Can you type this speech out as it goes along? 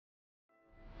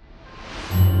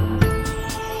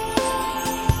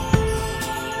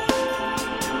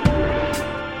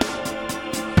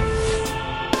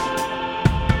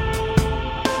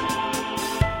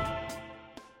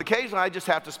occasionally I just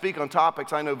have to speak on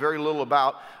topics I know very little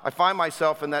about. I find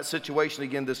myself in that situation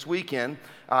again this weekend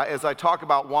as I talk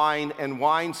about wine and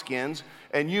wineskins.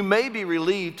 And you may be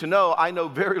relieved to know I know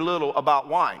very little about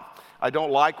wine. I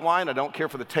don't like wine. I don't care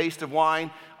for the taste of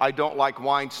wine. I don't like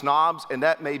wine snobs, and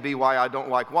that may be why I don't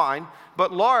like wine.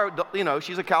 But Laura, you know,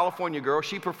 she's a California girl.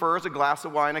 She prefers a glass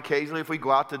of wine occasionally if we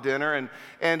go out to dinner.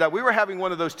 And we were having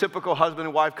one of those typical husband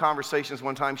and wife conversations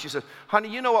one time. She said, honey,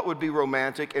 you know what would be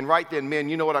romantic? And right then, men,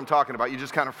 you know what I'm talking about. You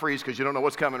just kind of freeze because you don't know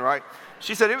what's coming, right?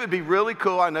 She said, it would be really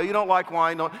cool. I know you don't like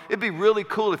wine. No, it'd be really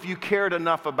cool if you cared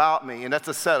enough about me. And that's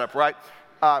a setup, right?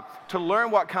 To learn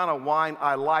what kind of wine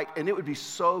I like, and it would be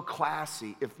so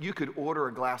classy if you could order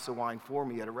a glass of wine for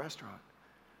me at a restaurant.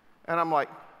 And I'm like,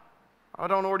 I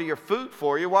don't order your food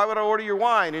for you. Why would I order your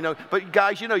wine? You know, but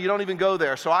guys, you know, you don't even go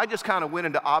there. So I just kind of went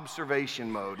into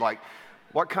observation mode, like,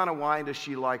 what kind of wine does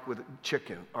she like with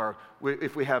chicken? Or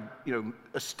if we have, you know,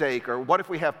 a steak, or what if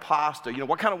we have pasta? You know,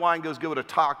 what kind of wine goes good with a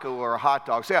taco or a hot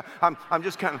dog? So yeah, I'm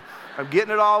just kind of, I'm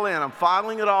getting it all in. I'm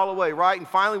filing it all away, right? And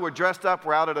finally we're dressed up.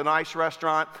 We're out at a nice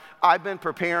restaurant. I've been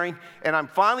preparing, and I'm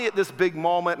finally at this big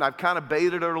moment, and I've kind of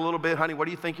baited her a little bit. Honey, what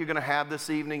do you think you're going to have this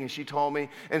evening? And she told me.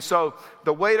 And so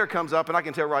the waiter comes up, and I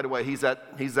can tell right away he's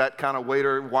that kind of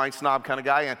waiter, wine snob kind of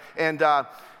guy. And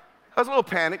I was a little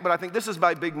panicked, but I think this is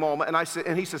my big moment.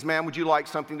 And he says, ma'am, would you like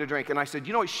something to drink? And I said,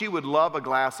 you know what? She would love a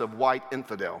glass of White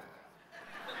Infidel.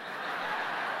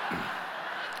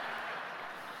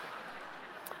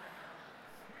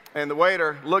 And the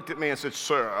waiter looked at me and said,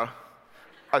 sir,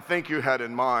 I think you had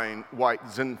in mind White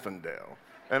Zinfandel.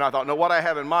 And I thought, no, what I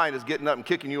have in mind is getting up and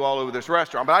kicking you all over this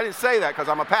restaurant. But I didn't say that because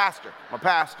I'm a pastor.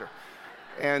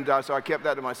 And so I kept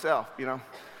that to myself, you know.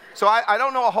 So I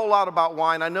don't know a whole lot about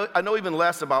wine. I know even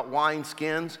less about wine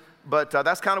skins, but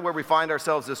that's kind of where we find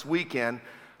ourselves this weekend.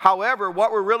 However,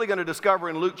 what we're really going to discover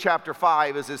in Luke chapter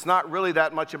 5 is it's not really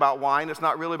that much about wine. It's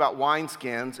not really about wine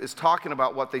skins. It's talking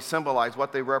about what they symbolize,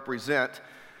 what they represent.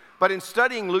 But in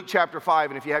studying Luke chapter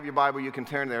 5, and if you have your Bible, you can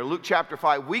turn there. Luke chapter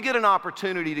 5, we get an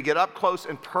opportunity to get up close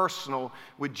and personal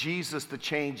with Jesus, the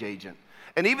change agent.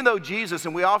 And even though Jesus,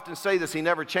 and we often say this, he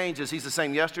never changes, he's the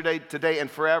same yesterday, today,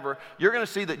 and forever, you're going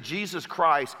to see that Jesus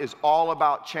Christ is all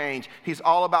about change. He's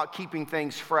all about keeping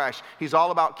things fresh. He's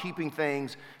all about keeping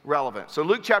things relevant. So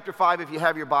Luke chapter 5, if you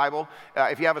have your Bible,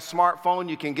 if you have a smartphone,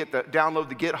 you can download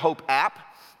the Get Hope app,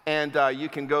 and you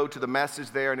can go to the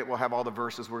message there, and it will have all the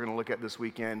verses we're going to look at this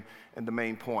weekend and the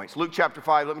main points. Luke chapter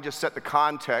 5, let me just set the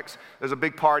context. There's a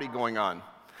big party going on.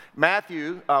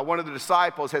 Matthew, one of the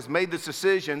disciples, has made this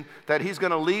decision that he's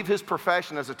going to leave his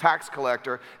profession as a tax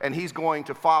collector and he's going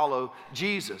to follow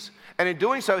Jesus. And in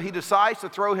doing so, he decides to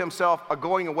throw himself a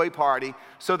going away party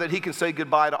so that he can say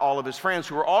goodbye to all of his friends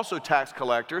who are also tax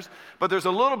collectors. But there's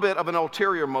a little bit of an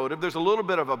ulterior motive. There's a little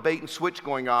bit of a bait and switch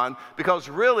going on, because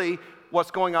really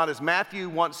what's going on is Matthew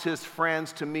wants his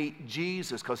friends to meet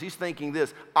Jesus, because he's thinking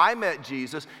this: I met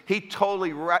Jesus. He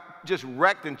totally just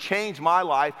wrecked and changed my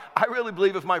life. I really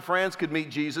believe if my friends could meet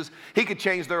Jesus, he could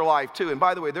change their life too. And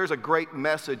by the way, there's a great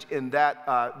message in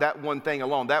that one thing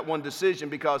alone, that one decision,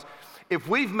 because if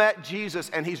we've met Jesus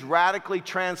and he's radically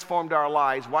transformed our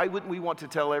lives, why wouldn't we want to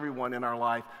tell everyone in our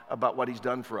life about what he's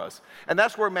done for us? And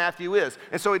that's where Matthew is.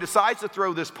 And so he decides to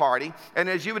throw this party. And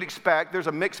as you would expect, there's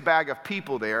a mixed bag of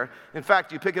people there. In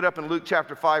fact, you pick it up in Luke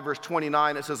chapter 5, verse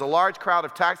 29. It says, a large crowd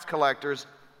of tax collectors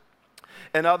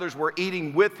and others were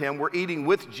eating with him, were eating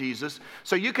with Jesus.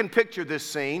 So you can picture this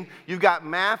scene. You've got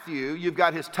Matthew, you've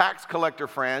got his tax collector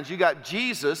friends, you got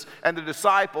Jesus and the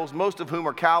disciples, most of whom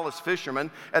are callous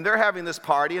fishermen, and they're having this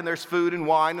party, and there's food and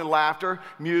wine and laughter,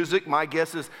 music. My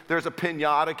guess is there's a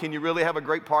piñata. Can you really have a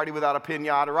great party without a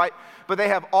piñata, right? But they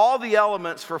have all the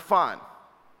elements for fun.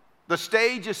 The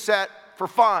stage is set for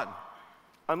fun,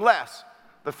 unless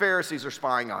the Pharisees are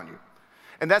spying on you.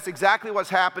 And that's exactly what's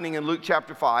happening in Luke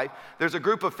chapter 5. There's a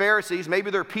group of Pharisees,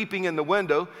 maybe they're peeping in the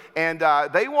window, and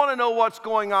they want to know what's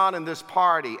going on in this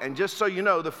party. And just so you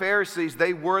know, the Pharisees,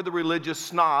 they were the religious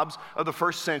snobs of the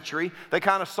first century. They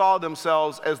kind of saw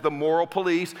themselves as the moral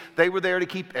police. They were there to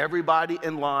keep everybody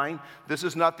in line. This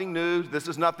is nothing new. This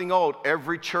is nothing old.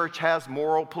 Every church has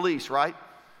moral police, right?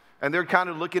 And they're kind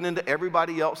of looking into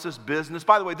everybody else's business.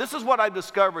 By the way, this is what I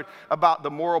discovered about the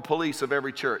moral police of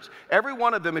every church. Every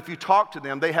one of them, if you talk to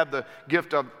them, they have the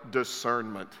gift of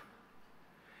discernment.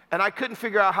 And I couldn't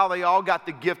figure out how they all got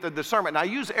the gift of discernment. And I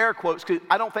use air quotes because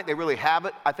I don't think they really have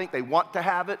it. I think they want to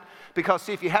have it. Because,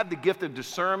 see, if you have the gift of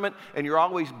discernment and you're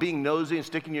always being nosy and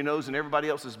sticking your nose in everybody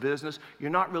else's business, you're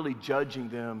not really judging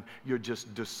them. You're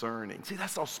just discerning. See,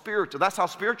 that's how spiritual. That's how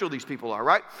spiritual these people are,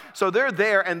 right? So they're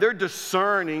there and they're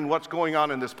discerning what's going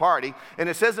on in this party. And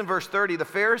it says in verse 30, the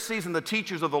Pharisees and the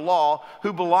teachers of the law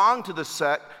who belonged to the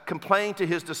sect complained to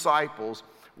his disciples,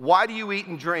 why do you eat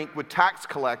and drink with tax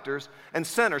collectors and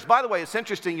sinners? By the way, it's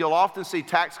interesting. You'll often see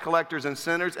tax collectors and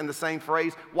sinners in the same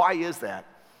phrase. Why is that?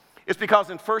 It's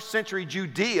because in first century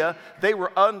Judea, they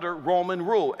were under Roman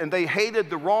rule, and they hated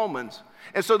the Romans.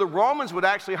 And so the Romans would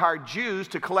actually hire Jews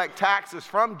to collect taxes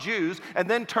from Jews and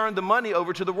then turn the money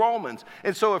over to the Romans.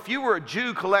 And so if you were a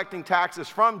Jew collecting taxes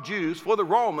from Jews for the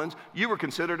Romans, you were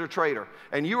considered a traitor.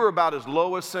 And you were about as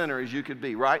low a sinner as you could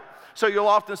be, right? So you'll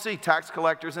often see tax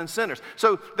collectors and sinners.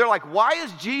 So they're like, why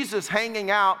is Jesus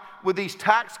hanging out with these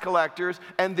tax collectors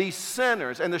and these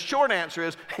sinners? And the short answer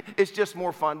is, it's just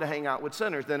more fun to hang out with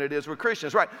sinners than it is with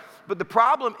Christians, right? But the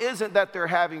problem isn't that they're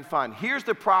having fun. Here's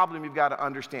the problem you've got to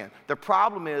understand. The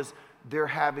problem is they're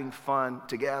having fun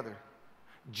together.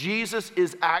 Jesus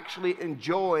is actually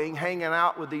enjoying hanging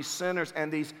out with these sinners and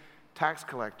these tax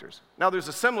collectors. Now, there's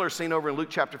a similar scene over in Luke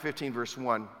chapter 15, verse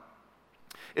 1.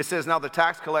 It says, now the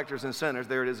tax collectors and sinners,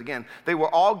 there it is again, they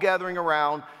were all gathering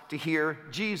around to hear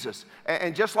Jesus.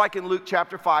 And just like in Luke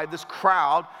chapter 5, this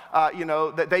crowd,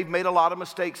 that they've made a lot of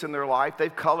mistakes in their life.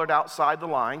 They've colored outside the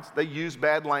lines. They use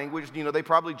bad language. They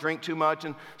probably drink too much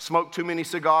and smoke too many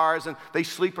cigars, and they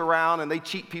sleep around and they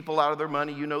cheat people out of their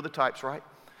money. You know the types, right?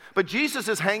 But Jesus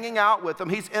is hanging out with them.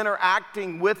 He's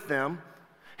interacting with them.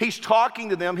 He's talking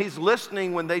to them. He's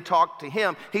listening when they talk to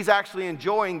him. He's actually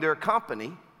enjoying their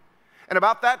company. And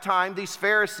about that time, these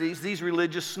Pharisees, these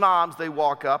religious snobs, they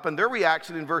walk up, and their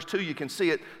reaction in verse 2, you can see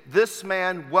it. This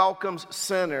man welcomes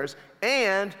sinners,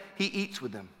 and he eats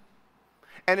with them.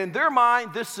 And in their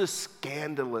mind, this is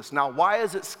scandalous. Now, why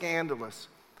is it scandalous?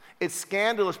 It's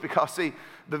scandalous because, see,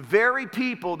 the very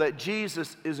people that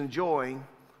Jesus is enjoying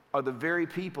are the very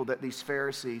people that these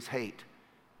Pharisees hate.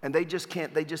 And they just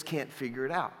can't figure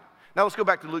it out. Now, let's go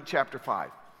back to Luke chapter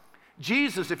 5.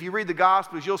 Jesus, if you read the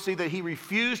Gospels, you'll see that he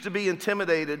refused to be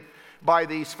intimidated by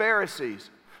these Pharisees.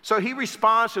 So he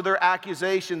responds to their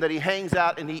accusation that he hangs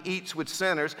out and he eats with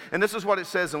sinners. And this is what it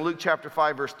says in Luke chapter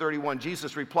 5, verse 31.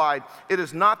 Jesus replied, it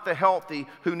is not the healthy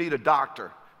who need a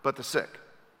doctor, but the sick.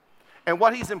 And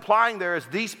what he's implying there is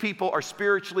these people are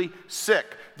spiritually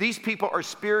sick. These people are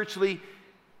spiritually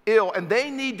ill, and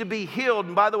they need to be healed.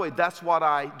 And by the way, that's what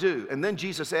I do. And then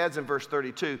Jesus adds in verse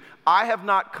 32, I have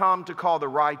not come to call the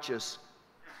righteous,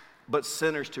 but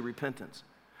sinners to repentance.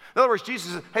 In other words,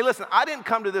 Jesus says, hey, listen, I didn't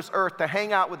come to this earth to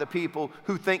hang out with the people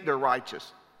who think they're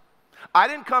righteous. I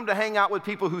didn't come to hang out with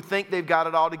people who think they've got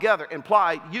it all together.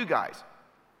 Imply, you guys.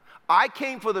 I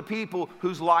came for the people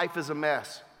whose life is a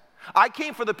mess. I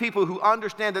came for the people who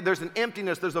understand that there's an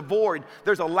emptiness, there's a void,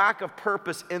 there's a lack of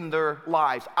purpose in their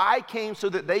lives. I came so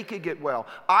that they could get well.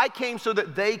 I came so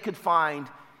that they could find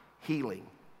healing.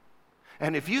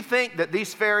 And if you think that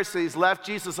these Pharisees left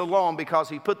Jesus alone because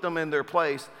he put them in their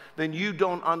place, then you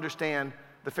don't understand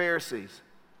the Pharisees.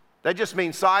 That just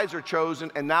means sides are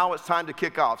chosen, and now it's time to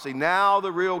kick off. See, now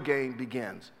the real game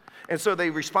begins. And so they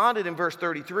responded in verse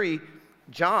 33,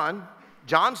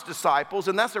 John's disciples,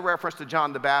 and that's a reference to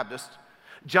John the Baptist.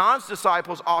 John's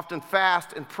disciples often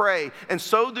fast and pray, and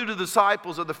so do the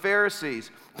disciples of the Pharisees.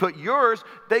 But yours,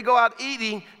 they go out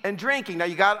eating and drinking. Now,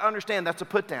 you got to understand that's a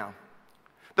put down.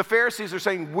 The Pharisees are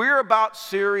saying, we're about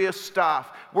serious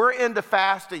stuff. We're into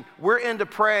fasting. We're into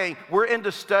praying. We're into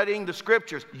studying the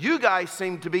scriptures. You guys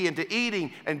seem to be into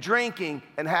eating and drinking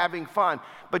and having fun.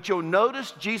 But you'll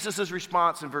notice Jesus'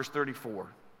 response in verse 34.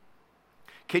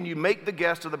 Can you make the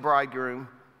guest of the bridegroom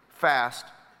fast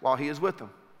while he is with them?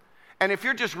 And if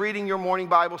you're just reading your morning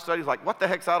Bible studies, like, what the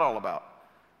heck's that all about?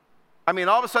 I mean,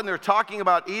 all of a sudden they're talking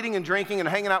about eating and drinking and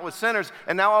hanging out with sinners,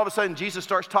 and now all of a sudden Jesus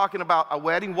starts talking about a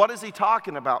wedding. What is he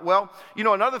talking about? Well,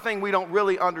 another thing we don't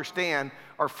really understand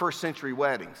are first century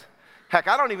weddings. Heck,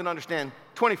 I don't even understand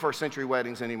 21st century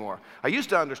weddings anymore. I used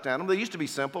to understand them. They used to be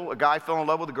simple. A guy fell in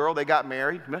love with a girl, they got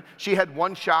married. She had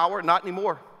one shower, not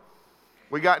anymore.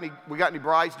 We got any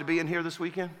brides to be in here this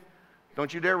weekend?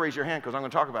 Don't you dare raise your hand because I'm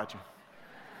going to talk about you.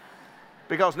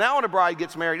 Because now when a bride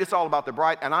gets married, it's all about the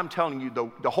bride, and I'm telling you,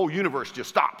 the whole universe just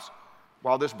stops.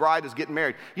 while this bride is getting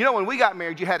married. You know, when we got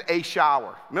married, you had a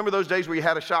shower. Remember those days where you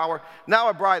had a shower? Now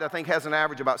a bride, I think, has an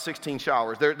average of about 16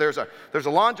 showers. There's a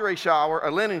lingerie shower,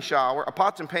 a linen shower, a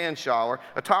pots and pans shower,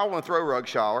 a towel and throw rug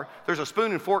shower. There's a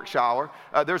spoon and fork shower.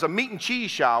 There's a meat and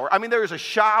cheese shower. I mean, there's a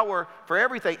shower for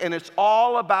everything, and it's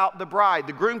all about the bride.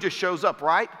 The groom just shows up,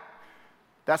 right?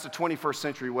 That's a 21st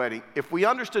century wedding. If we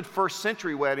understood first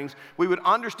century weddings, we would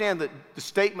understand the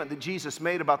statement that Jesus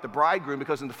made about the bridegroom,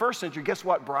 because in the first century, guess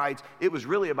what, brides? It was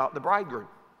really about the bridegroom.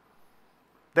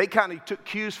 They kind of took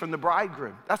cues from the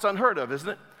bridegroom. That's unheard of, isn't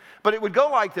it? But it would go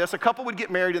like this. A couple would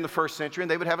get married in the first century, and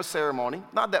they would have a ceremony,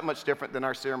 not that much different than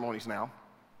our ceremonies now.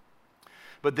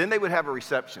 But then they would have a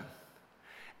reception.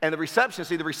 And the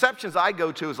receptions I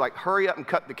go to is like, hurry up and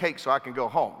cut the cake so I can go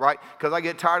home, right? Because I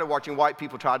get tired of watching white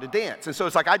people try to dance. And so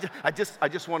it's like, I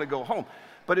just want to go home.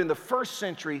 But in the first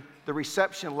century, the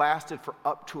reception lasted for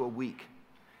up to a week.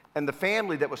 And the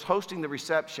family that was hosting the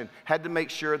reception had to make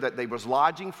sure that there was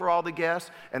lodging for all the guests,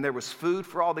 and there was food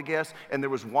for all the guests, and there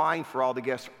was wine for all the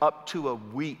guests up to a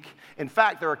week. In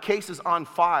fact, there are cases on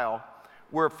file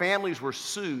where families were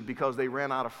sued because they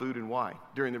ran out of food and wine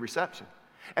during the reception.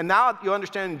 And now you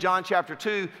understand in John chapter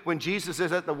 2, when Jesus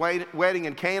is at the wedding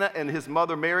in Cana and his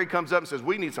mother Mary comes up and says,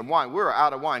 we need some wine. We're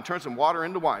out of wine. Turn some water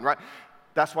into wine, right?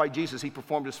 That's why Jesus, he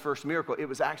performed his first miracle. It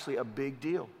was actually a big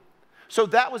deal. So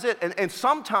that was it. And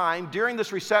sometime during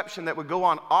this reception that would go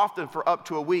on often for up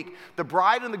to a week, the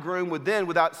bride and the groom would then,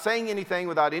 without saying anything,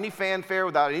 without any fanfare,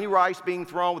 without any rice being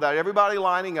thrown, without everybody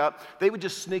lining up, they would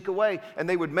just sneak away. And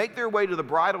they would make their way to the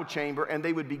bridal chamber, and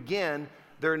they would begin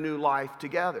their new life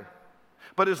together.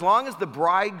 But as long as the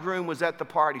bridegroom was at the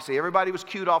party, see, everybody was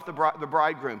cued off the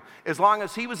bridegroom. As long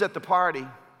as he was at the party,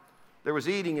 there was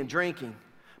eating and drinking.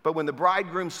 But when the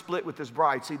bridegroom split with his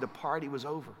bride, see, the party was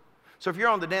over. So if you're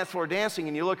on the dance floor dancing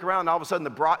and you look around and all of a sudden the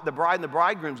bride and the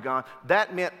bridegroom's gone,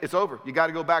 that meant it's over. You got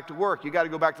to go back to work. You got to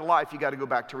go back to life. You got to go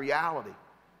back to reality.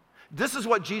 This is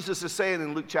what Jesus is saying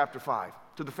in Luke chapter 5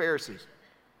 to the Pharisees.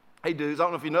 Hey, dudes, I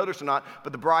don't know if you noticed or not,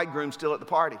 but the bridegroom's still at the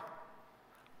party.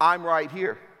 I'm right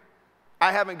here.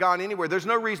 I haven't gone anywhere. There's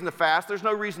no reason to fast. There's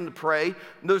no reason to pray.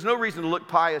 There's no reason to look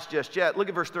pious just yet. Look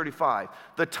at verse 35.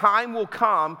 The time will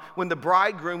come when the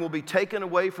bridegroom will be taken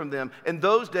away from them. In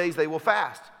those days they will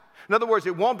fast. In other words,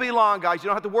 it won't be long, guys. You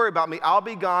don't have to worry about me. I'll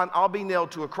be gone. I'll be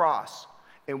nailed to a cross.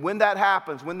 And when that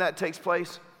happens, when that takes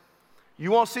place,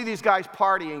 you won't see these guys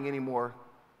partying anymore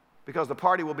because the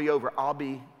party will be over. I'll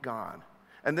be gone.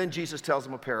 And then Jesus tells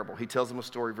them a parable. He tells them a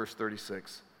story, verse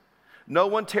 36. No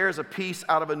one tears a piece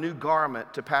out of a new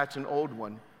garment to patch an old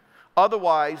one.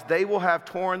 Otherwise, they will have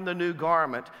torn the new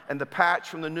garment, and the patch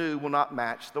from the new will not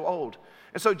match the old.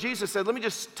 And so Jesus said, let me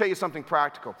just tell you something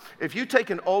practical. If you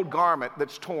take an old garment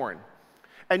that's torn,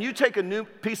 and you take a new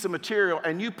piece of material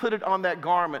and you put it on that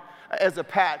garment as a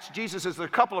patch, Jesus says there are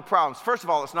a couple of problems. First of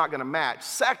all, it's not going to match.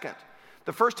 Second,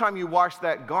 the first time you wash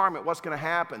that garment, what's going to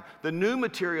happen? The new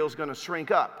material is going to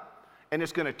shrink up, and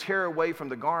it's going to tear away from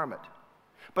the garment.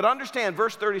 But understand,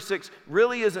 verse 36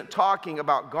 really isn't talking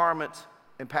about garments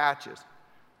and patches.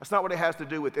 That's not what it has to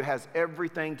do with. It has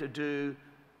everything to do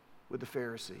with the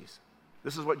Pharisees.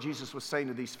 This is what Jesus was saying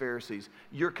to these Pharisees.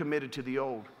 You're committed to the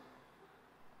old.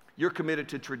 You're committed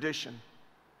to tradition.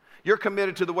 You're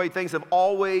committed to the way things have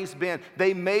always been.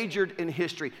 They majored in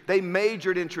history. They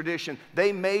majored in tradition.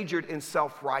 They majored in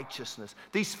self-righteousness.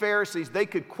 These Pharisees, they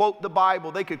could quote the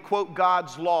Bible. They could quote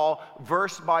God's law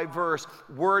verse by verse,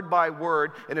 word by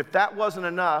word. And if that wasn't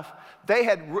enough, they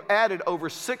had added over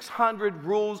 600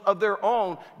 rules of their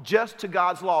own just to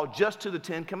God's law, just to the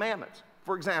 10 Commandments.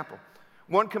 For example,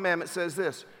 one commandment says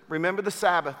this: remember the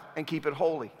Sabbath and keep it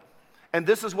holy. And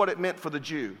this is what it meant for the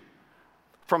Jew.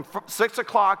 From 6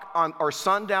 o'clock or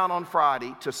sundown on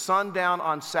Friday to sundown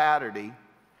on Saturday,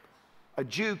 a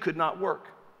Jew could not work.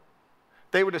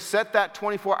 They were to set that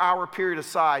 24-hour period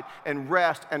aside and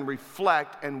rest and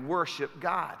reflect and worship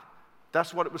God.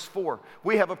 That's what it was for.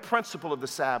 We have a principle of the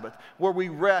Sabbath where we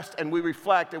rest and we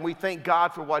reflect and we thank God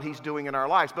for what He's doing in our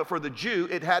lives. But for the Jew,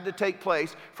 it had to take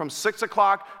place from 6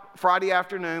 o'clock Friday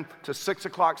afternoon to 6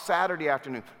 o'clock Saturday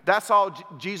afternoon. That's all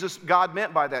God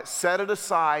meant by that. Set it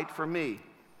aside for me.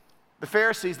 The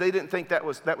Pharisees, they didn't think that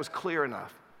was clear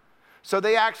enough. So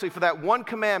they actually, for that one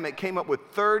commandment, came up with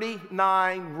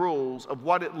 39 rules of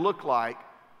what it looked like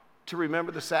to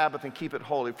remember the Sabbath and keep it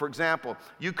holy. For example,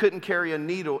 you couldn't carry a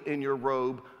needle in your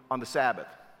robe on the Sabbath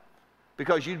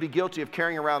because you'd be guilty of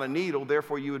carrying around a needle,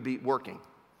 therefore you would be working.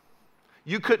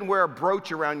 You couldn't wear a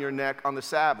brooch around your neck on the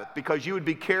Sabbath because you would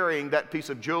be carrying that piece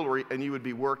of jewelry and you would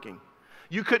be working.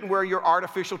 You couldn't wear your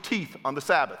artificial teeth on the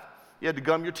Sabbath. You had to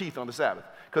gum your teeth on the Sabbath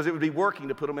because it would be working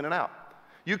to put them in and out.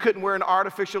 You couldn't wear an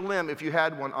artificial limb if you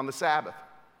had one on the Sabbath.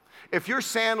 If your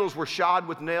sandals were shod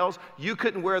with nails, you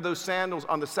couldn't wear those sandals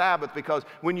on the Sabbath because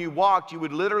when you walked, you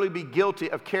would literally be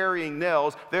guilty of carrying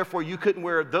nails. Therefore, you couldn't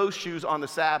wear those shoes on the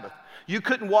Sabbath. You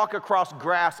couldn't walk across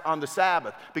grass on the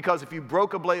Sabbath because if you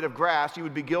broke a blade of grass, you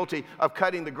would be guilty of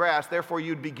cutting the grass. Therefore,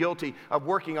 you'd be guilty of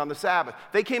working on the Sabbath.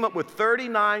 They came up with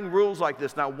 39 rules like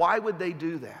this. Now, why would they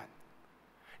do that?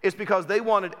 It's because they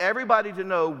wanted everybody to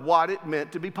know what it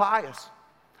meant to be pious.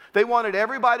 They wanted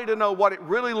everybody to know what it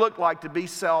really looked like to be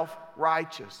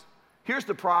self-righteous. Here's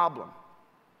the problem.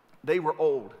 They were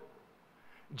old.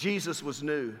 Jesus was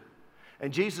new.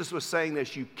 And Jesus was saying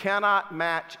this, you cannot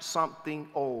match something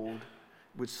old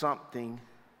with something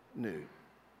new.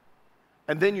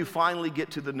 And then you finally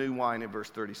get to the new wine in verse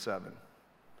 37.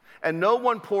 And no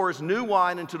one pours new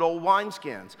wine into the old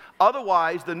wineskins.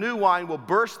 Otherwise, the new wine will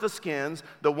burst the skins,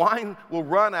 the wine will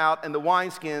run out, and the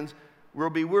wineskins will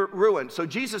be ruined. So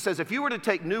Jesus says if you were to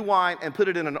take new wine and put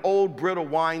it in an old brittle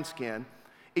wineskin,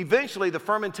 eventually the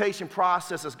fermentation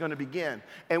process is going to begin.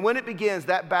 And when it begins,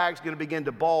 that bag's going to begin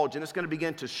to bulge and it's going to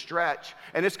begin to stretch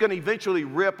and it's going to eventually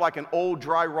rip like an old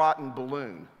dry rotten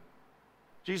balloon.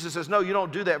 Jesus says, no, you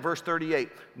don't do that. Verse 38,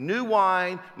 new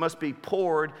wine must be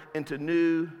poured into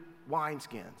new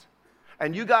wineskins.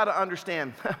 And you got to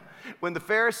understand, when the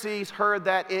Pharisees heard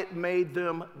that, it made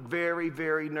them very,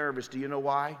 very nervous. Do you know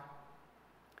why?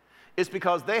 It's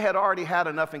because they had already had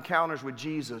enough encounters with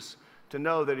Jesus to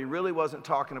know that he really wasn't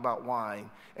talking about wine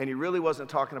and he really wasn't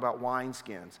talking about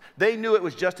wineskins. They knew it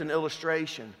was just an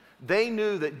illustration. They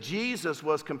knew that Jesus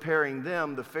was comparing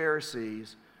them, the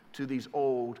Pharisees, to these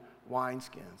old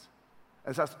wineskins.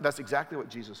 And that's exactly what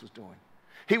Jesus was doing.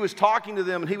 He was talking to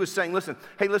them and he was saying, listen,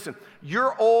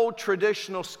 your old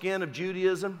traditional skin of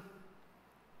Judaism,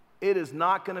 it is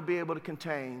not going to be able to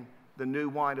contain the new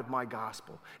wine of my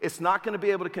gospel. It's not going to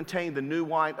be able to contain the new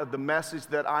wine of the message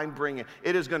that I'm bringing.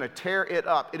 It is going to tear it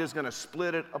up. It is going to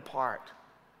split it apart.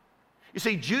 You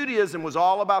see, Judaism was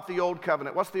all about the Old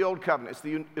Covenant. What's the Old Covenant?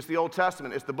 It's the Old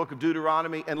Testament. It's the book of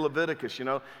Deuteronomy and Leviticus, you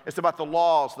know. It's about the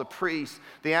laws, the priests,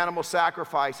 the animal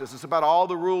sacrifices. It's about all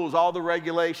the rules, all the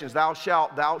regulations. Thou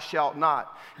shalt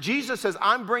not. Jesus says,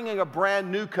 I'm bringing a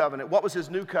brand new covenant. What was his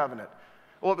new covenant?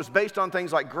 Well, it was based on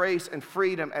things like grace and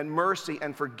freedom and mercy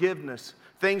and forgiveness,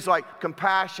 things like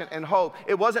compassion and hope.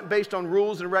 It wasn't based on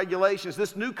rules and regulations.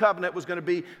 This new covenant was going to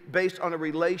be based on a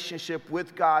relationship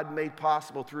with God made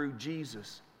possible through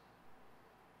Jesus.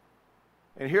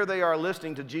 And here they are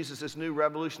listening to Jesus' new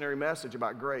revolutionary message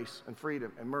about grace and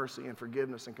freedom and mercy and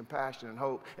forgiveness and compassion and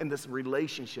hope and this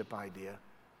relationship idea.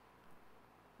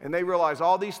 And they realize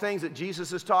all these things that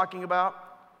Jesus is talking about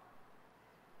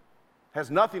has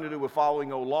nothing to do with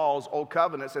following old laws, old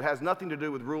covenants. It has nothing to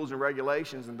do with rules and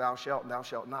regulations and thou shalt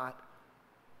not.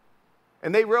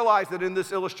 And they realized that in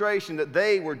this illustration that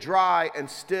they were dry and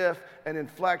stiff and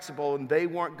inflexible and they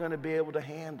weren't going to be able to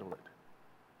handle it.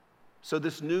 So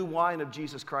this new wine of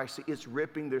Jesus Christ, see, it's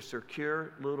ripping their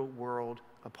secure little world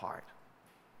apart.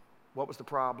 What was the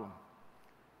problem?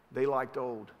 They liked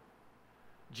old.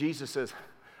 Jesus says,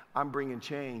 I'm bringing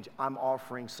change. I'm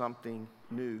offering something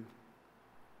new.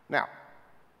 Now,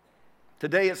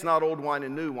 today it's not old wine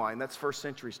and new wine. That's first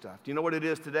century stuff. Do you know what it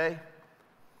is today?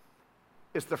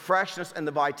 It's the freshness and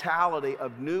the vitality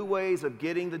of new ways of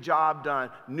getting the job done,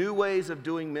 new ways of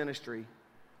doing ministry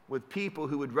with people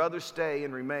who would rather stay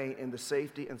and remain in the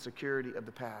safety and security of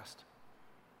the past.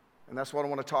 And that's what I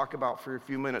want to talk about for a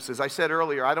few minutes. As I said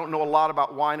earlier, I don't know a lot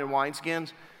about wine and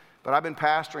wineskins, but I've been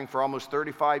pastoring for almost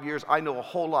 35 years. I know a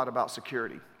whole lot about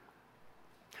security.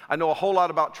 I know a whole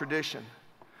lot about tradition.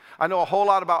 I know a whole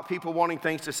lot about people wanting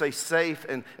things to stay safe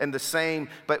and the same,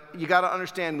 but you got to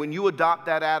understand, when you adopt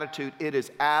that attitude, it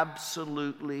is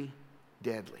absolutely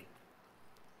deadly.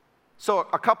 So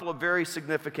a couple of very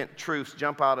significant truths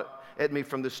jump out at me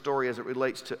from this story as it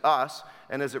relates to us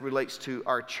and as it relates to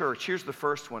our church. Here's the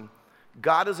first one.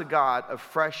 God is a God of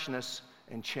freshness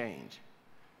and change.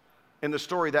 In the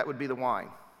story, that would be the wine.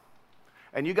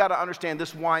 And you got to understand,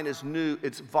 this wine is new,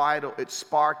 it's vital, it's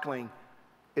sparkling,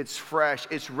 it's fresh,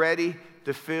 it's ready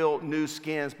to fill new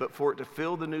skins. But for it to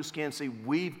fill the new skins, see,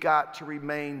 we've got to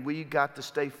remain, we've got to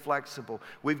stay flexible.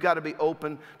 We've got to be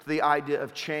open to the idea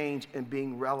of change and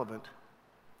being relevant.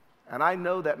 And I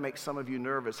know that makes some of you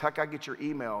nervous. Heck, I get your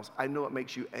emails. I know it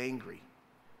makes you angry.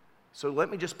 So let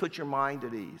me just put your mind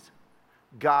at ease.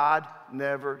 God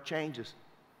never changes.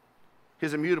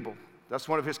 He's immutable. That's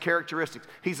one of his characteristics.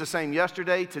 He's the same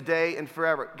yesterday, today, and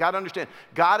forever. Got to understand,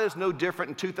 God is no different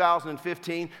in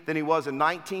 2015 than he was in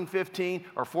 1915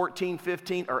 or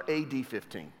 1415 or AD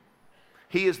 15.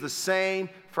 He is the same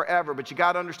forever. But you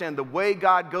got to understand the way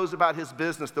God goes about his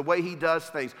business, the way he does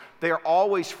things, they are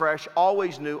always fresh,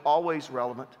 always new, always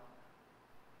relevant.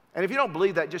 And if you don't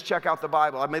believe that, just check out the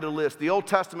Bible. I made a list. The Old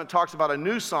Testament talks about a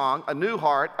new song, a new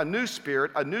heart, a new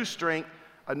spirit, a new strength,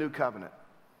 a new covenant.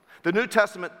 The New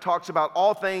Testament talks about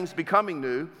all things becoming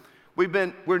new.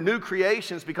 We're new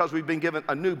creations because we've been given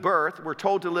a new birth. We're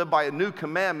told to live by a new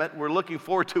commandment. We're looking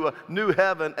forward to a new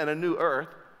heaven and a new earth.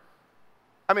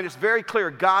 I mean, it's very clear.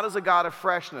 God is a God of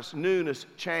freshness, newness,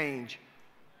 change,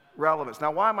 relevance.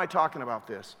 Now, why am I talking about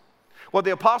this? Well,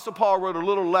 the Apostle Paul wrote a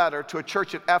little letter to a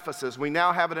church at Ephesus. We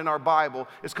now have it in our Bible.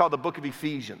 It's called the book of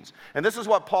Ephesians. And this is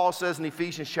what Paul says in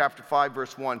Ephesians chapter 5,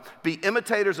 verse 1. Be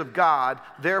imitators of God,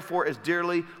 therefore, as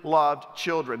dearly loved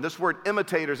children. This word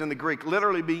imitators in the Greek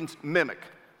literally means mimic.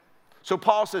 So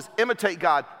Paul says, imitate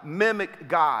God, mimic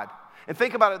God. And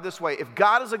think about it this way. If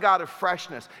God is a God of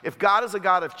freshness, if God is a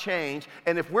God of change,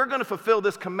 and if we're going to fulfill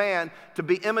this command to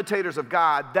be imitators of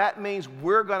God, that means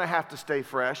we're going to have to stay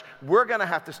fresh. We're going to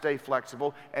have to stay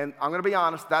flexible. And I'm going to be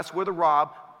honest, that's where the rub,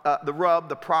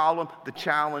 the problem, the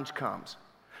challenge comes.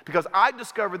 Because I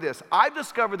discovered this. I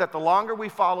discovered that the longer we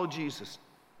follow Jesus,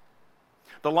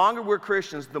 the longer we're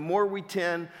Christians, the more we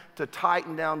tend to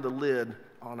tighten down the lid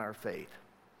on our faith.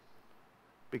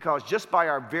 Because just by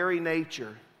our very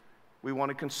nature, we want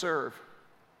to conserve.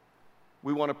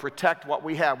 We want to protect what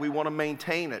we have. We want to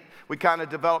maintain it. We kind of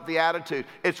develop the attitude.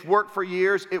 It's worked for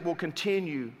years. It will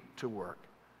continue to work.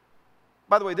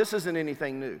 By the way, this isn't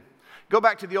anything new. Go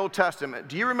back to the Old Testament.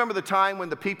 Do you remember the time when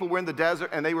the people were in the desert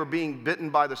and they were being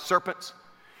bitten by the serpents?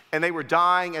 And they were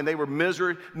dying and they were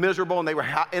miserable and they were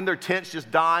in their tents just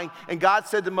dying. And God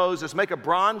said to Moses, make a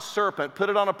bronze serpent,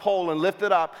 put it on a pole and lift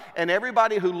it up. And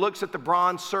everybody who looks at the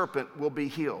bronze serpent will be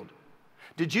healed.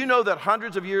 Did you know that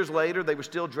hundreds of years later, they were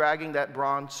still dragging that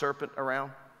bronze serpent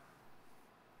around?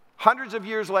 Hundreds of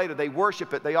years later, they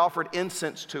worship it. They offered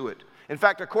incense to it. In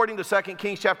fact, according to 2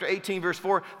 Kings chapter 18, verse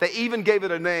 4, they even gave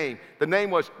it a name. The name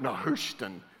was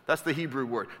Nehushtan. That's the Hebrew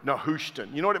word,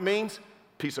 Nehushtan. You know what it means?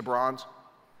 Piece of bronze.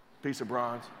 Piece of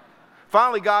bronze.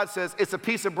 Finally, God says, it's a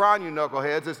piece of bronze, you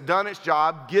knuckleheads. It's done its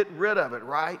job. Get rid of it,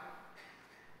 right?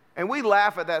 And we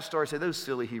laugh at that story and say, those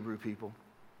silly Hebrew people.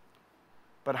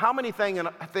 But how many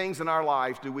things in our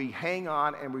lives do we hang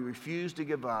on and we refuse to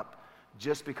give up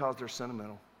just because they're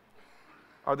sentimental?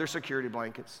 Are they security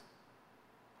blankets?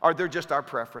 Are they just our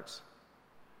preference?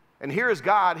 And here is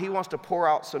God. He wants to pour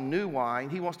out some new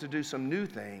wine. He wants to do some new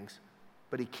things,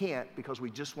 but he can't because we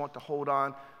just want to hold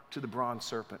on to the bronze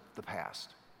serpent, the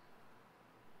past.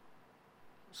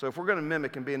 So if we're going to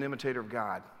mimic and be an imitator of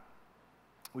God,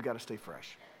 we've got to stay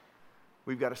fresh.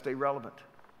 We've got to stay relevant.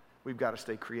 We've got to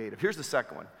stay creative. Here's the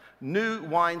second one. New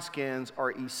wineskins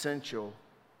are essential,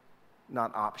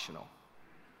 not optional.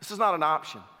 This is not an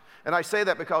option. And I say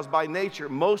that because by nature,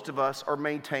 most of us are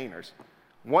maintainers.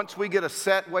 Once we get a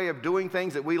set way of doing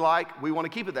things that we like, we want to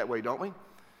keep it that way, don't we?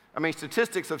 I mean,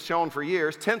 statistics have shown for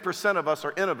years, 10% of us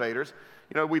are innovators.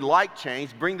 You know, we like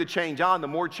change, bring the change on, the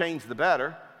more change, the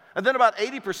better. And then about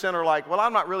 80% are like, well,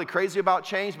 I'm not really crazy about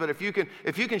change, but if you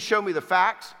can show me the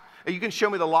facts, and you can show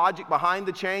me the logic behind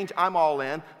the change, I'm all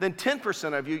in. Then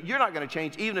 10% of you're not going to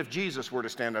change even if Jesus were to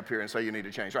stand up here and say you need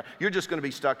to change, right? You're just going to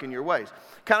be stuck in your ways.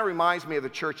 Kind of reminds me of the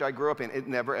church I grew up in. It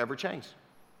never, ever changed.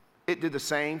 It did the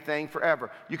same thing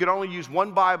forever. You could only use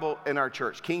one Bible in our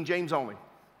church, King James only.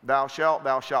 Thou shalt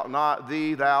not,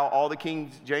 thee, thou, all the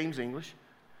King James English.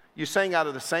 You sang out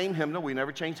of the same hymnal. We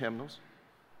never changed hymnals.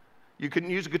 You couldn't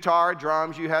use guitar,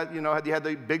 drums. You had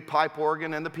the big pipe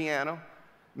organ and the piano.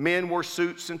 Men wore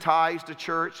suits and ties to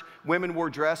church. Women wore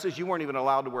dresses. You weren't even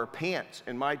allowed to wear pants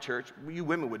in my church. You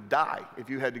women would die if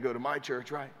you had to go to my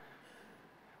church, right?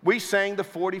 We sang the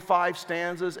 45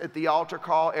 stanzas at the altar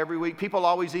call every week. People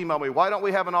always email me, why don't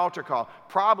we have an altar call?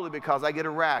 Probably because I get a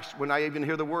rash when I even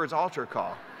hear the words altar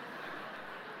call.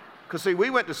 Because, see, we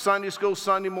went to Sunday school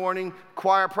Sunday morning,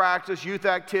 choir practice, youth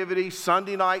activity,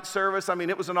 Sunday night service. I mean,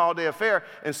 it was an all-day affair.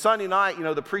 And Sunday night,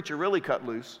 the preacher really cut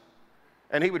loose.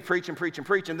 And he would preach and preach and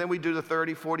preach, and then we'd do the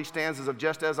 30, 40 stanzas of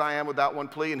Just As I Am Without One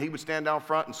Plea, and he would stand down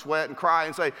front and sweat and cry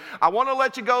and say, I want to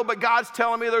let you go, but God's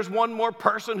telling me there's one more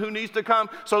person who needs to come,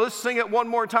 so let's sing it one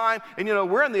more time. And,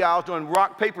 we're in the aisles doing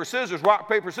rock, paper, scissors,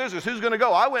 who's going to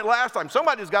go? I went last time.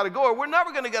 Somebody's got to go, or we're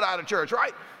never going to get out of church,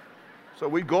 right? So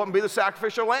we'd go up and be the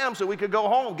sacrificial lamb so we could go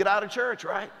home, get out of church,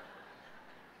 right?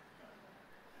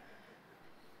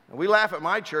 And we laugh at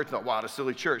my church, wow, what a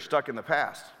silly church, stuck in the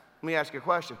past. Let me ask you a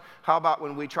question. How about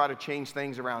when we try to change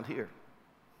things around here?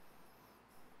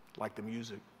 Like the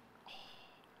music.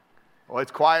 Well,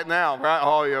 it's quiet now, right?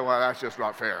 Oh, yeah, well, that's just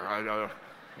not fair.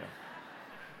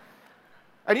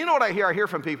 And you know what I hear? I hear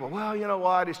from people, well, you know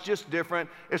what? It's just different.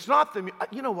 It's not the,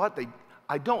 you know what?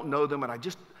 I don't know them, and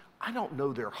I don't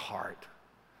know their heart.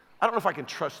 I don't know if I can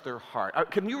trust their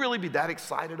heart. Can you really be that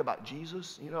excited about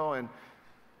Jesus? You know,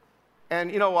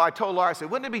 and you know, I told Laura, I said,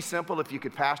 wouldn't it be simple if you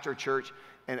could pastor a church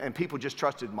and people just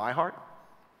trusted my heart?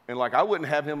 And like, I wouldn't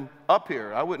have him up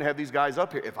here. I wouldn't have these guys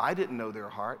up here if I didn't know their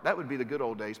heart. That would be the good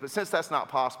old days. But since that's not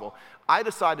possible, I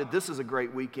decided this is a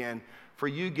great weekend for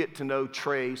you to get to know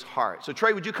Trey's heart. So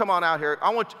Trey, would you come on out here? I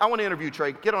want to interview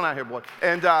Trey. Get on out here, boy.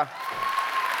 And I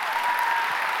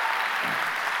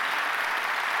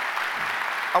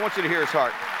want you to hear his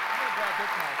heart.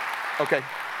 Okay.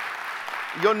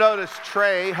 You'll notice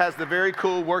Trey has the very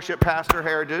cool worship pastor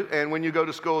hairdo, and when you go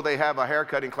to school, they have a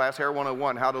haircutting class, Hair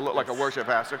 101, how to look like a worship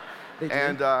pastor.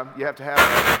 And you have to have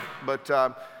that. But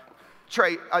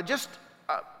Trey,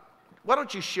 why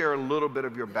don't you share a little bit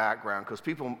of your background? Because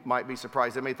people might be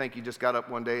surprised. They may think you just got up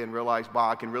one day and realized,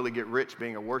 I can really get rich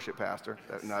being a worship pastor.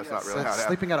 No, that's not really how it happened.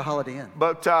 Sleeping at a Holiday Inn.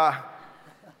 But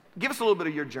give us a little bit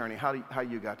of your journey, how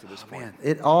you got to this point. Man,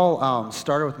 it all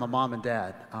started with my mom and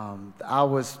dad. I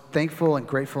was thankful and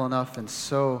grateful enough and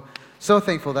so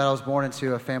thankful that I was born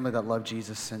into a family that loved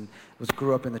Jesus and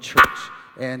grew up in the church.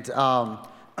 And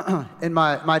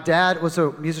my dad was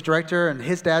a music director, and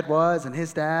his dad was, and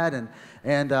his dad,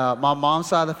 and my mom's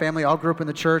side of the family all grew up in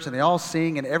the church, and they all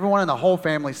sing, and everyone in the whole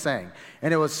family sang.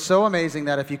 And it was so amazing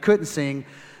that if you couldn't sing,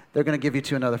 they're going to give you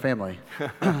to another family.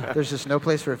 There's just no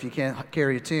place for if you can't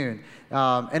carry a tune.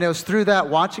 And it was through that,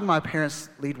 watching my parents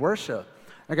lead worship.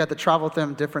 I got to travel with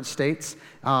them different states,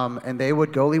 and they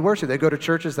would go lead worship. They'd go to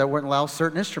churches that wouldn't allow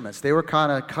certain instruments. They were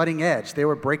kind of cutting edge. They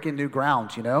were breaking new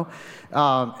ground, you know.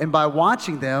 And by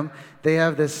watching them, they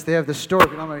have this story,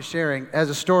 if you don't mind me sharing. As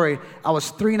a story, I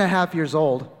was 3.5 years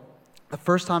old the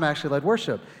first time I actually led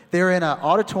worship. They were in an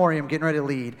auditorium getting ready to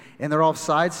lead, and they're off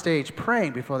side stage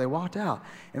praying before they walked out.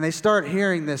 And they start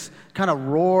hearing this kind of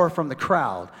roar from the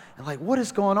crowd. And like, what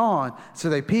is going on? So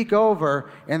they peek over,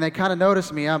 and they kind of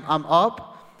notice me. I'm up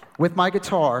with my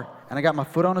guitar, and I got my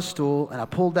foot on a stool, and I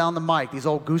pulled down the mic, these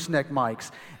old gooseneck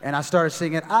mics, and I started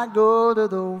singing, I go to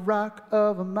the rock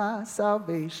of my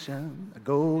salvation. I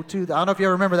go to the... I don't know if you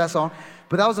ever remember that song,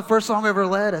 but that was the first song I ever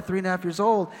led at 3.5 years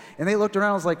old. And they looked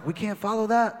around and was like, we can't follow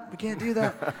that. We can't do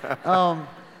that.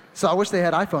 So I wish they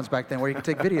had iPhones back then where you could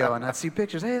take video and I'd see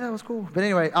pictures. Hey, that was cool. But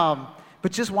anyway,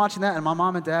 but just watching that, and my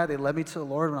mom and dad, they led me to the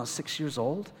Lord when I was 6 years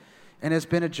old. And it's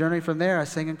been a journey from there. I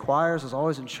sang in choirs. I was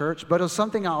always in church. But it was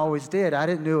something I always did. I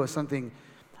didn't know it was something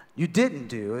you didn't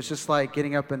do. It's just like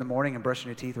getting up in the morning and brushing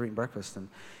your teeth or eating breakfast. And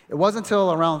it wasn't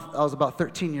until I was about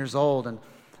 13 years old, and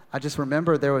I just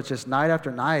remember there was just night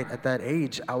after night at that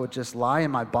age, I would just lie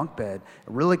in my bunk bed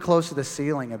really close to the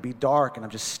ceiling. It'd be dark, and I'm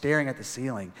just staring at the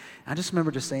ceiling. And I just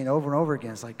remember just saying over and over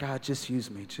again, it's like, God, just use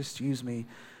me, just use me,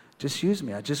 just use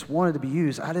me. I just wanted to be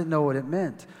used. I didn't know what it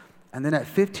meant. And then at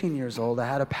 15 years old, I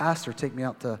had a pastor take me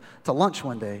out to lunch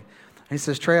one day. And he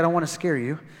says, Trey, I don't want to scare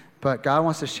you, but God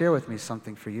wants to share with me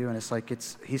something for you. And it's like,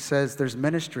 he says, there's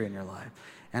ministry in your life.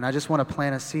 And I just want to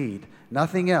plant a seed.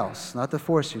 Nothing else, not to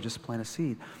force you, just plant a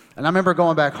seed. And I remember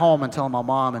going back home and telling my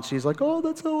mom, and she's like, oh,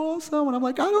 that's so awesome. And I'm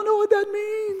like, I don't know what that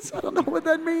means. I don't know what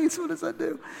that means. What does that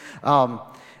do?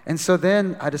 And so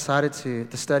then I decided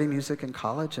to study music in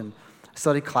college, and I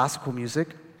studied classical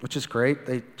music, which is great.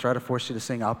 They try to force you to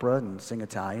sing opera and sing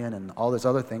Italian and all those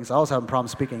other things. I was having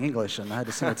problems speaking English, and I had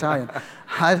to sing Italian.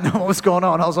 I didn't know what was going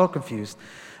on. I was all confused.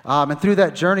 And through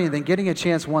that journey, and then getting a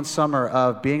chance one summer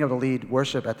of being able to lead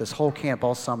worship at this whole camp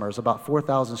all summer, it was about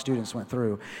 4,000 students went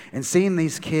through, and seeing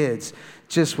these kids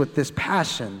just with this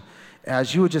passion,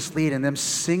 as you would just lead and them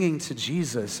singing to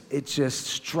Jesus, it just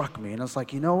struck me. And I was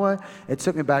like, you know what? It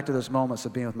took me back to those moments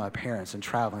of being with my parents and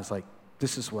traveling. It's like,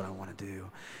 this is what I want to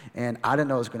do. And I didn't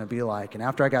know what it was going to be like. And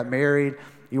after I got married,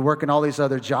 you're working all these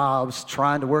other jobs,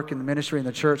 trying to work in the ministry in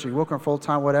the church, or you're working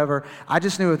full-time, whatever. I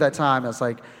just knew at that time, it's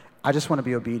like, I just want to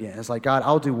be obedient. It's like, God,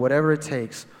 I'll do whatever it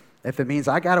takes. If it means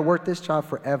I got to work this job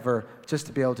forever just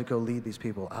to be able to go lead these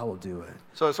people, I will do it.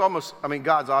 So it's almost, I mean,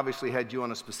 God's obviously had you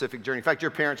on a specific journey. In fact,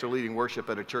 your parents are leading worship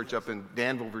at a church up in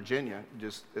Danville, Virginia,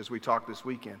 just as we talked this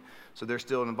weekend. So they're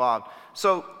still involved.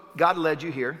 So God led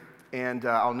you here. And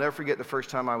I'll never forget the first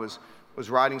time I was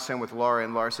writing some with Laura,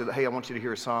 and Laura said, hey, I want you to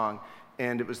hear a song.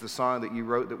 And it was the song that you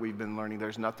wrote that we've been learning,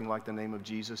 There's Nothing Like the Name of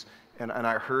Jesus. And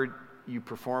I heard you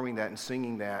performing that and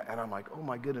singing that, and I'm like, oh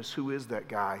my goodness, who is that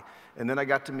guy? And then I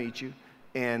got to meet you,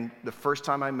 and the first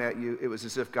time I met you, it was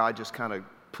as if God just kind of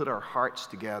put our hearts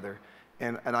together,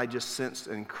 and I just sensed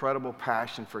an incredible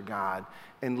passion for God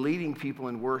and leading people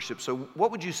in worship. So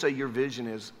what would you say your vision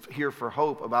is here for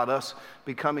Hope about us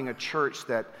becoming a church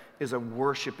that is a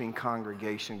worshiping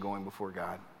congregation going before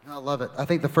God? I love it. I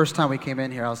think the first time we came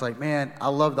in here, I was like, man, I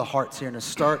love the hearts here. And it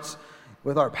starts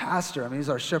with our pastor. I mean, he's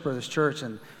our shepherd of this church.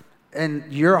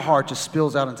 And your heart just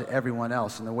spills out into everyone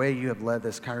else. And the way you have led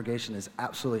this congregation is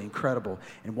absolutely incredible.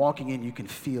 And walking in, you can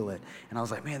feel it. And I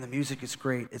was like, man, the music is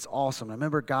great. It's awesome. And I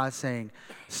remember God saying,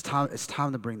 it's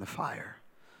time to bring the fire.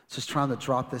 It's just trying to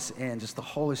drop this in, just the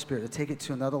Holy Spirit, to take it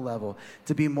to another level,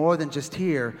 to be more than just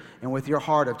here and with your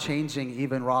heart of changing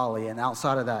even Raleigh and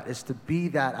outside of that, is to be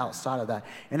that outside of that.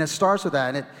 And it starts with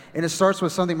that. And it starts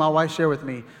with something my wife shared with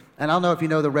me. And I don't know if you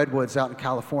know the redwoods out in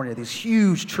California, these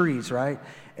huge trees, right?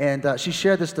 And she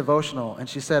shared this devotional, and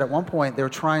she said at one point they were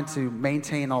trying to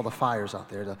maintain all the fires out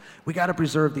there. We got to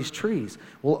preserve these trees.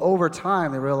 Well, over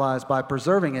time, they realized by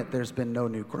preserving it, there's been no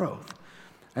new growth.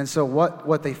 And so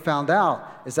what they found out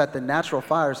is that the natural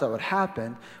fires that would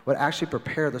happen would actually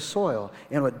prepare the soil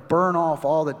and would burn off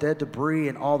all the dead debris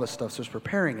and all the stuff, so it's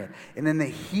preparing it. And then the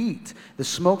heat, the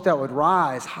smoke that would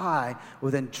rise high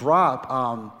would then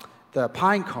drop the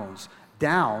pine cones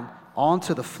down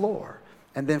onto the floor.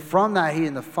 And then from that heat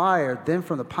and the fire, then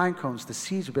from the pine cones, the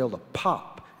seeds would be able to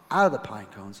pop out of the pine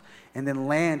cones and then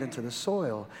land into the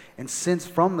soil. And since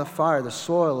from the fire, the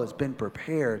soil has been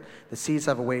prepared, the seeds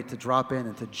have a way to drop in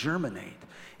and to germinate.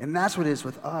 And that's what it is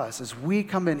with us. As we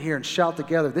come in here and shout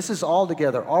together, this is all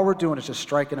together. All we're doing is just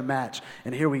striking a match,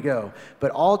 and here we go.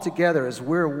 But all together, as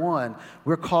we're one,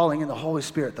 we're calling in the Holy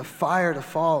Spirit, the fire to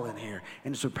fall in here.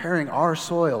 And it's preparing our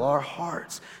soil, our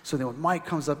hearts, so that when Mike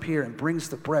comes up here and brings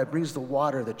the bread, brings the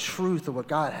water, the truth of what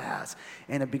God has,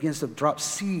 and it begins to drop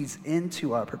seeds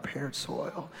into our prepared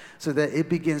soil so that it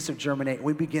begins to germinate.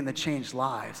 We begin to change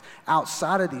lives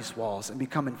outside of these walls and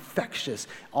become infectious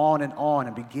on,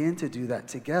 and begin to do that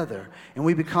together. And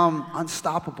we become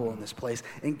unstoppable in this place.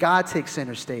 And God takes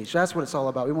center stage. That's what it's all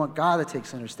about. We want God to take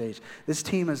center stage. This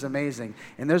team is amazing.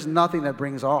 And there's nothing that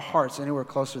brings our hearts anywhere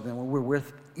closer than when we're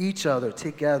with each other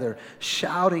together,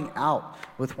 shouting out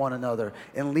with one another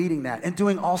and leading that and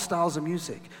doing all styles of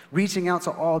music, reaching out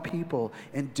to all people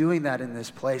and doing that in this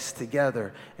place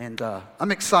together. And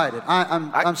I'm excited.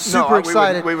 I'm super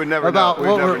excited about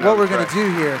what we're going to do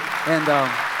here. And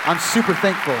I'm super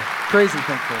thankful, crazy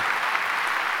thankful.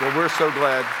 Well, we're so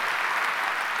glad.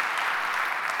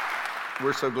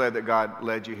 We're so glad that God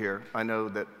led you here. I know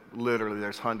that literally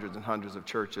there's hundreds and hundreds of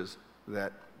churches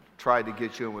that tried to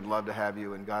get you and would love to have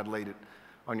you, and God laid it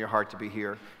on your heart to be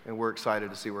here, and we're excited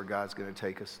to see where God's going to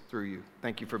take us through you.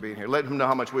 Thank you for being here. Let him know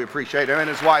how much we appreciate him and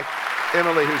his wife,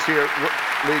 Emily, who's here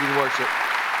leading worship.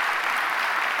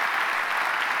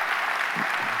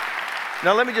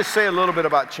 Now, let me just say a little bit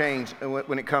about change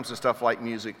when it comes to stuff like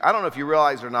music. I don't know if you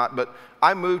realize it or not, but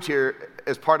I moved here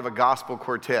as part of a gospel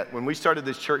quartet. When we started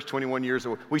this church 21 years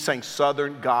ago, we sang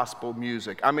Southern gospel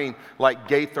music. I mean, like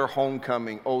Gaither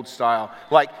Homecoming, old style.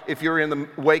 Like if you're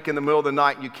awake in the middle of the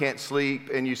night and you can't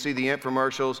sleep and you see the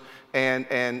infomercials and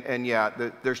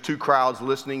there's two crowds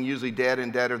listening, usually dead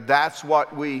and deader. That's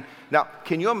what we... Now,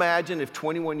 can you imagine if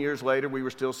 21 years later we were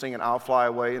still singing I'll Fly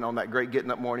Away and on that great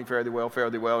Getting Up Morning, Fare Thee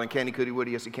Well, and Candy Cootie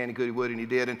Woody, yes, Candy Cootie Woody, and he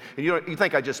did. And you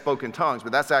think I just spoke in tongues,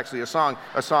 but that's actually a song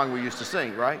we used to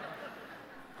sing, right?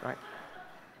 Right?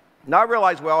 Now, I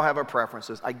realize we all have our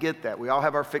preferences. I get that. We all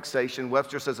have our fixation.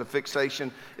 Webster says a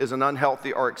fixation is an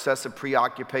unhealthy or excessive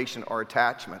preoccupation or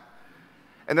attachment.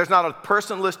 And there's not a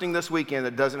person listening this weekend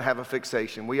that doesn't have a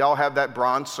fixation. We all have that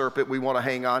bronze serpent we want to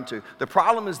hang on to. The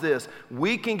problem is this: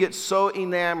 we can get so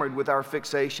enamored with our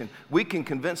fixation, we can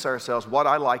convince ourselves what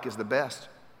I like is the best.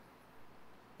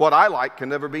 What I like can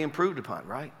never be improved upon,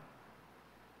 right?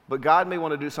 But God may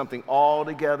want to do something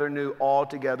altogether new,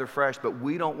 altogether fresh, but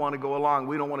we don't want to go along.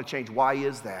 We don't want to change. Why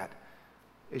is that?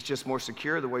 It's just more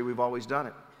secure the way we've always done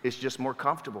it. It's just more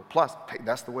comfortable. Plus, hey,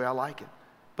 that's the way I like it.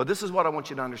 But this is what I want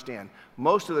you to understand.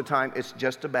 Most of the time, it's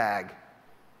just a bag.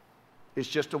 It's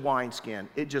just a wineskin.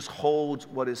 It just holds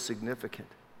what is significant.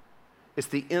 It's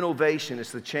the innovation,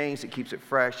 it's the change that keeps it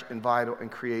fresh and vital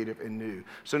and creative and new.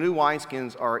 So new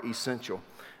wineskins are essential.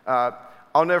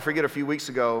 I'll never forget a few weeks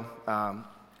ago,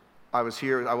 I was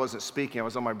here, I wasn't speaking, I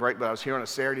was on my break, but I was here on a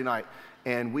Saturday night,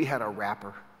 and we had a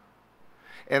rapper.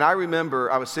 And I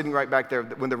remember I was sitting right back there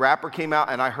when the rapper came out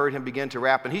and I heard him begin to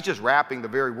rap, and he's just rapping the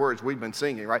very words we've been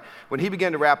singing, right? When he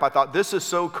began to rap, I thought, this is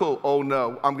so cool. Oh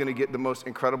no, I'm going to get the most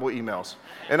incredible emails.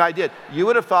 And I did. You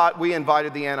would have thought we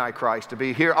invited the Antichrist to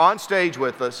be here on stage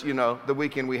with us, the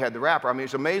weekend we had the rapper. I mean,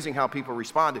 it's amazing how people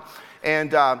responded.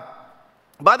 And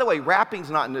by the way, rapping's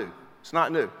not new. It's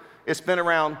not new. It's been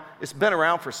around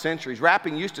for centuries.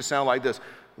 Rapping used to sound like this.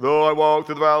 Though I walk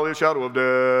through the valley of shadow of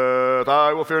death,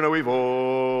 I will fear no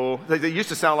evil. They used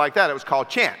to sound like that. It was called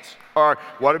chants. Or,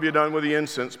 what have you done with the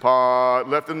incense pot?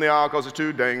 Left in the aisle because it's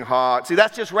too dang hot. See,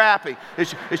 that's just rapping.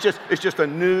 It's just a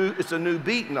new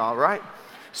beat and all, right?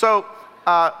 So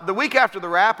the week after the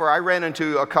rapper, I ran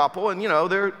into a couple, and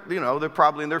they're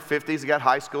probably in their 50s. They got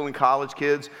high school and college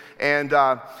kids, and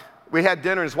we had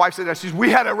dinner. And his wife said, "She says, we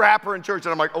had a rapper in church,"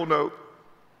 and I'm like, "Oh no,"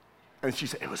 and she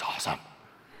said, "It was awesome."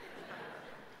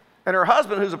 And her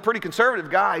husband, who's a pretty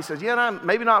conservative guy, he says, "Yeah,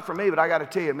 maybe not for me, but I got to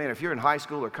tell you, man, if you're in high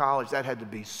school or college, that had to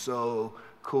be so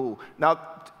cool." Now,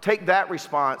 take that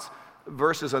response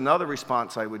versus another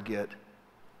response I would get.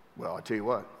 Well, I tell you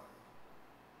what,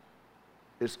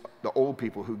 it's the old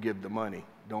people who give the money.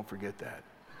 Don't forget that.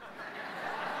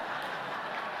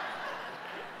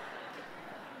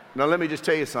 Now, let me just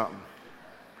tell you something.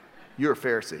 You're a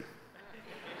Pharisee.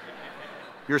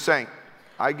 You're saying,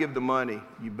 "I give the money,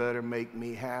 you better make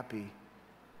me happy."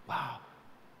 Wow.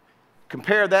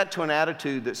 Compare that to an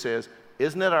attitude that says,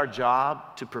 isn't it our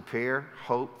job to prepare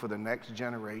hope for the next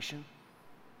generation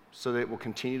so that it will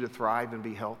continue to thrive and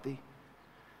be healthy?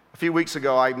 A few weeks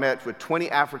ago, I met with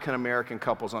 20 African American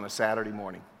couples on a Saturday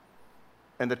morning.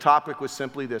 And the topic was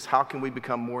simply this: how can we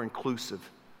become more inclusive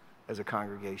as a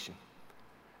congregation?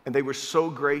 And they were so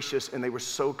gracious, and they were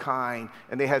so kind,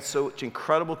 and they had such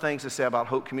incredible things to say about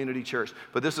Hope Community Church.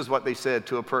 But this is what they said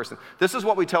to a person. This is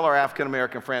what we tell our African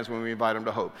American friends when we invite them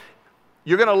to Hope.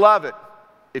 You're going to love it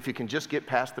if you can just get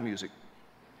past the music.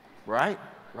 Right?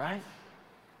 Right?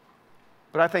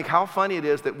 But I think how funny it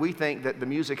is that we think that the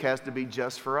music has to be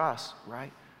just for us,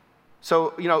 right?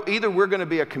 So, either we're going to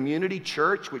be a community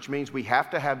church, which means we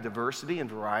have to have diversity and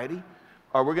variety,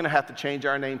 or we're going to have to change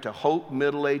our name to Hope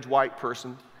Middle-Aged White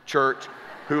Person Church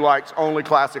who likes only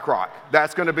classic rock.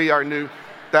 That's going to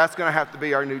have to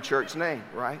be our new church name,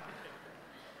 right?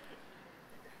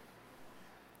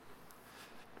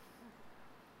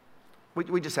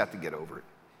 We just have to get over it.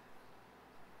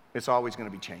 It's always going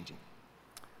to be changing.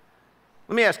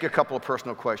 Let me ask you a couple of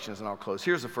personal questions and I'll close.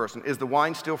 Here's the first one. Is the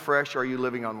wine still fresh, or are you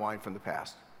living on wine from the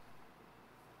past?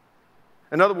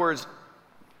 In other words,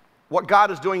 what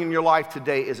God is doing in your life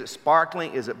today, is it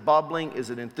sparkling? Is it bubbling? Is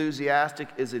it enthusiastic?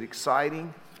 Is it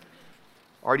exciting?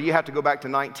 Or do you have to go back to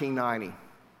 1990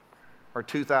 or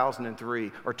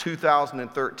 2003 or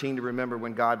 2013 to remember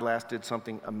when God last did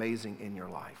something amazing in your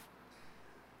life?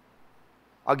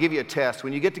 I'll give you a test.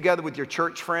 When you get together with your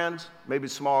church friends, maybe a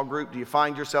small group, do you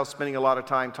find yourself spending a lot of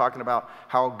time talking about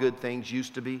how good things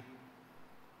used to be?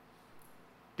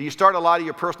 Do you start a lot of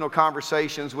your personal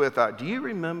conversations with, do you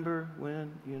remember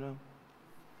when,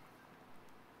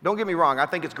 Don't get me wrong. I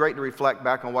think it's great to reflect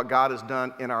back on what God has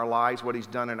done in our lives, what He's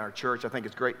done in our church. I think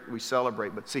it's great we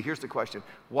celebrate. But see, here's the question.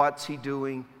 What's He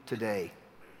doing today?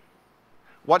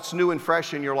 What's new and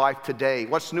fresh in your life today?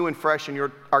 What's new and fresh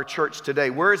in our church today?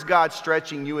 Where is God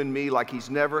stretching you and me like He's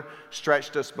never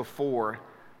stretched us before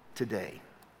today?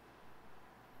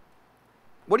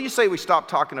 What do you say we stop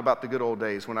talking about the good old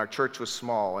days when our church was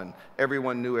small and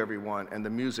everyone knew everyone and the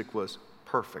music was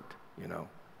perfect,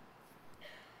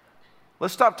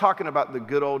 Let's stop talking about the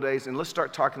good old days and let's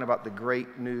start talking about the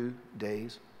great new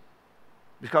days.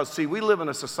 Because, see, we live in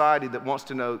a society that wants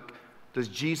to know, does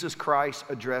Jesus Christ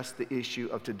address the issue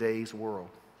of today's world?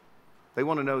 They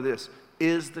want to know this: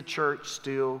 is the church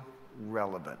still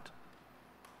relevant?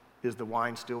 Is the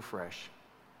wine still fresh?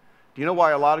 Do you know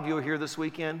why a lot of you are here this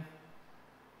weekend?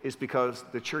 It's because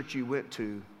the church you went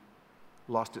to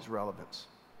lost its relevance.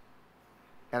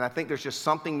 And I think there's just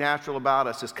something natural about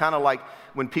us. It's kind of like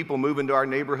when people move into our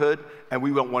neighborhood and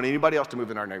we don't want anybody else to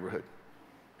move in our neighborhood.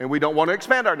 And we don't want to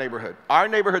expand our neighborhood. Our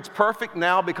neighborhood's perfect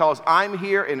now because I'm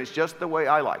here and it's just the way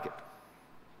I like it.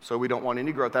 So we don't want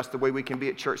any growth. That's the way we can be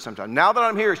at church sometimes. Now that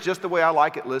I'm here, it's just the way I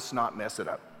like it. Let's not mess it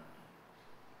up.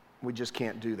 We just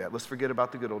can't do that. Let's forget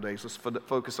about the good old days. Let's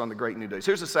focus on the great new days.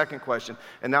 Here's the second question,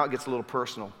 and now it gets a little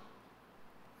personal.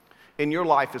 In your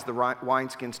life, is the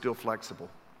wineskin still flexible?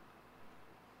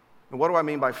 And what do I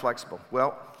mean by flexible?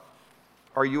 Well,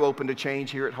 are you open to change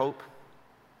here at Hope?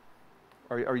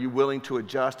 Are you willing to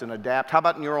adjust and adapt? How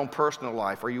about in your own personal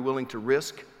life? Are you willing to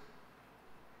risk?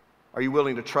 Are you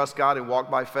willing to trust God and walk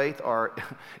by faith? Or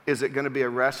is it going to be a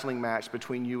wrestling match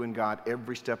between you and God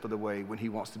every step of the way when He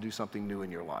wants to do something new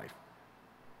in your life?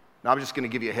 Now, I'm just going to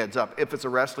give you a heads up. If it's a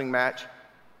wrestling match,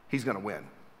 He's going to win.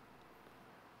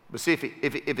 But see,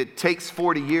 if it takes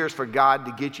 40 years for God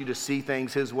to get you to see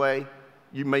things His way,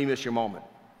 you may miss your moment.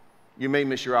 You may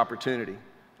miss your opportunity.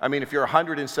 I mean, if you're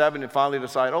 107 and finally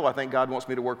decide, I think God wants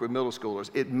me to work with middle schoolers,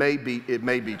 it may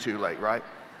be too late, right?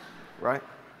 Right?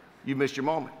 You missed your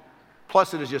moment.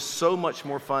 Plus, it is just so much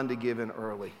more fun to give in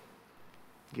early.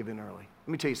 Give in early.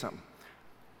 Let me tell you something.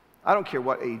 I don't care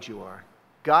what age you are.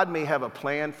 God may have a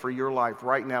plan for your life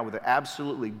right now that would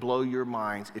absolutely blow your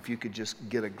minds if you could just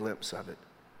get a glimpse of it.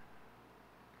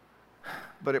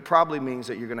 But it probably means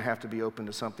that you're going to have to be open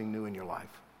to something new in your life.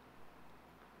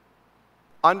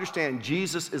 Understand,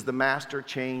 Jesus is the master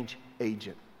change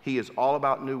agent. He is all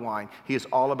about new wine. He is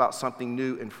all about something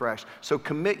new and fresh. So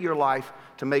commit your life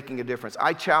to making a difference.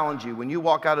 I challenge you, when you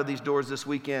walk out of these doors this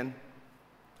weekend,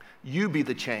 you be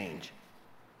the change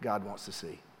God wants to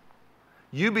see.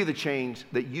 You be the change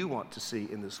that you want to see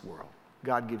in this world.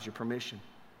 God gives you permission.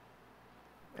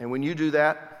 And when you do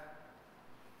that,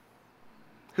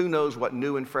 who knows what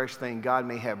new and fresh thing God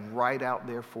may have right out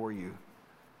there for you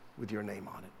with your name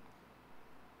on it.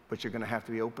 But you're going to have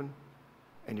to be open,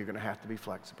 and you're going to have to be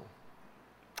flexible.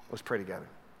 Let's pray together.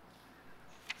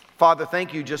 Father,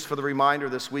 thank you just for the reminder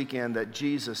this weekend that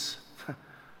Jesus,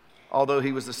 although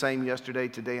he was the same yesterday,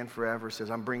 today, and forever, says,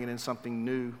 I'm bringing in something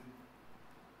new,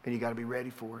 and you got to be ready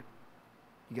for it.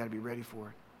 You got to be ready for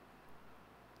it.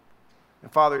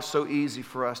 And Father, it's so easy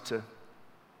for us to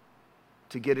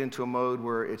get into a mode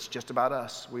where it's just about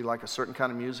us. We like a certain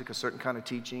kind of music, a certain kind of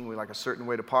teaching. We like a certain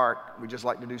way to park. We just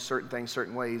like to do certain things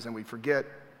certain ways, and we forget,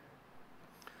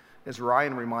 as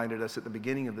Ryan reminded us at the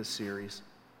beginning of this series,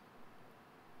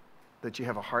 that you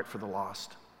have a heart for the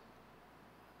lost.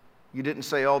 You didn't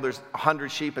say, oh, there's 100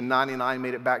 sheep and 99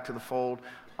 made it back to the fold.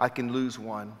 I can lose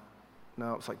one.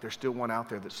 No, it's like there's still one out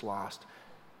there that's lost.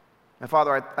 And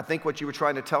Father, I think what you were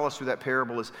trying to tell us through that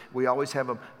parable is we always have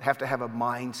to have a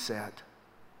mindset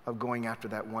of going after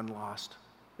that one lost.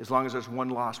 As long as there's one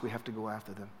lost, we have to go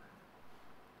after them.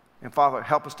 And Father,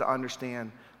 help us to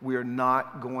understand we are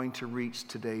not going to reach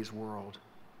today's world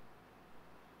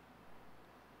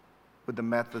with the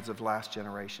methods of last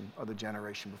generation or the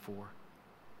generation before.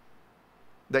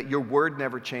 That your word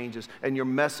never changes and your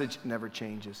message never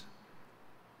changes.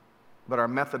 But our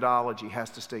methodology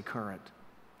has to stay current,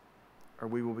 or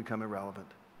we will become irrelevant.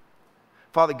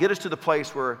 Father, get us to the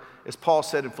place where, as Paul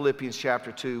said in Philippians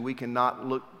chapter 2, we cannot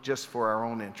look just for our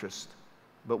own interest,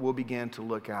 but we'll begin to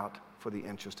look out for the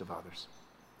interest of others.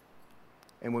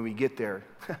 And when we get there,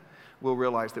 we'll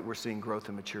realize that we're seeing growth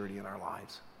and maturity in our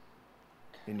lives.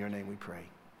 In your name we pray.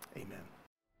 Amen.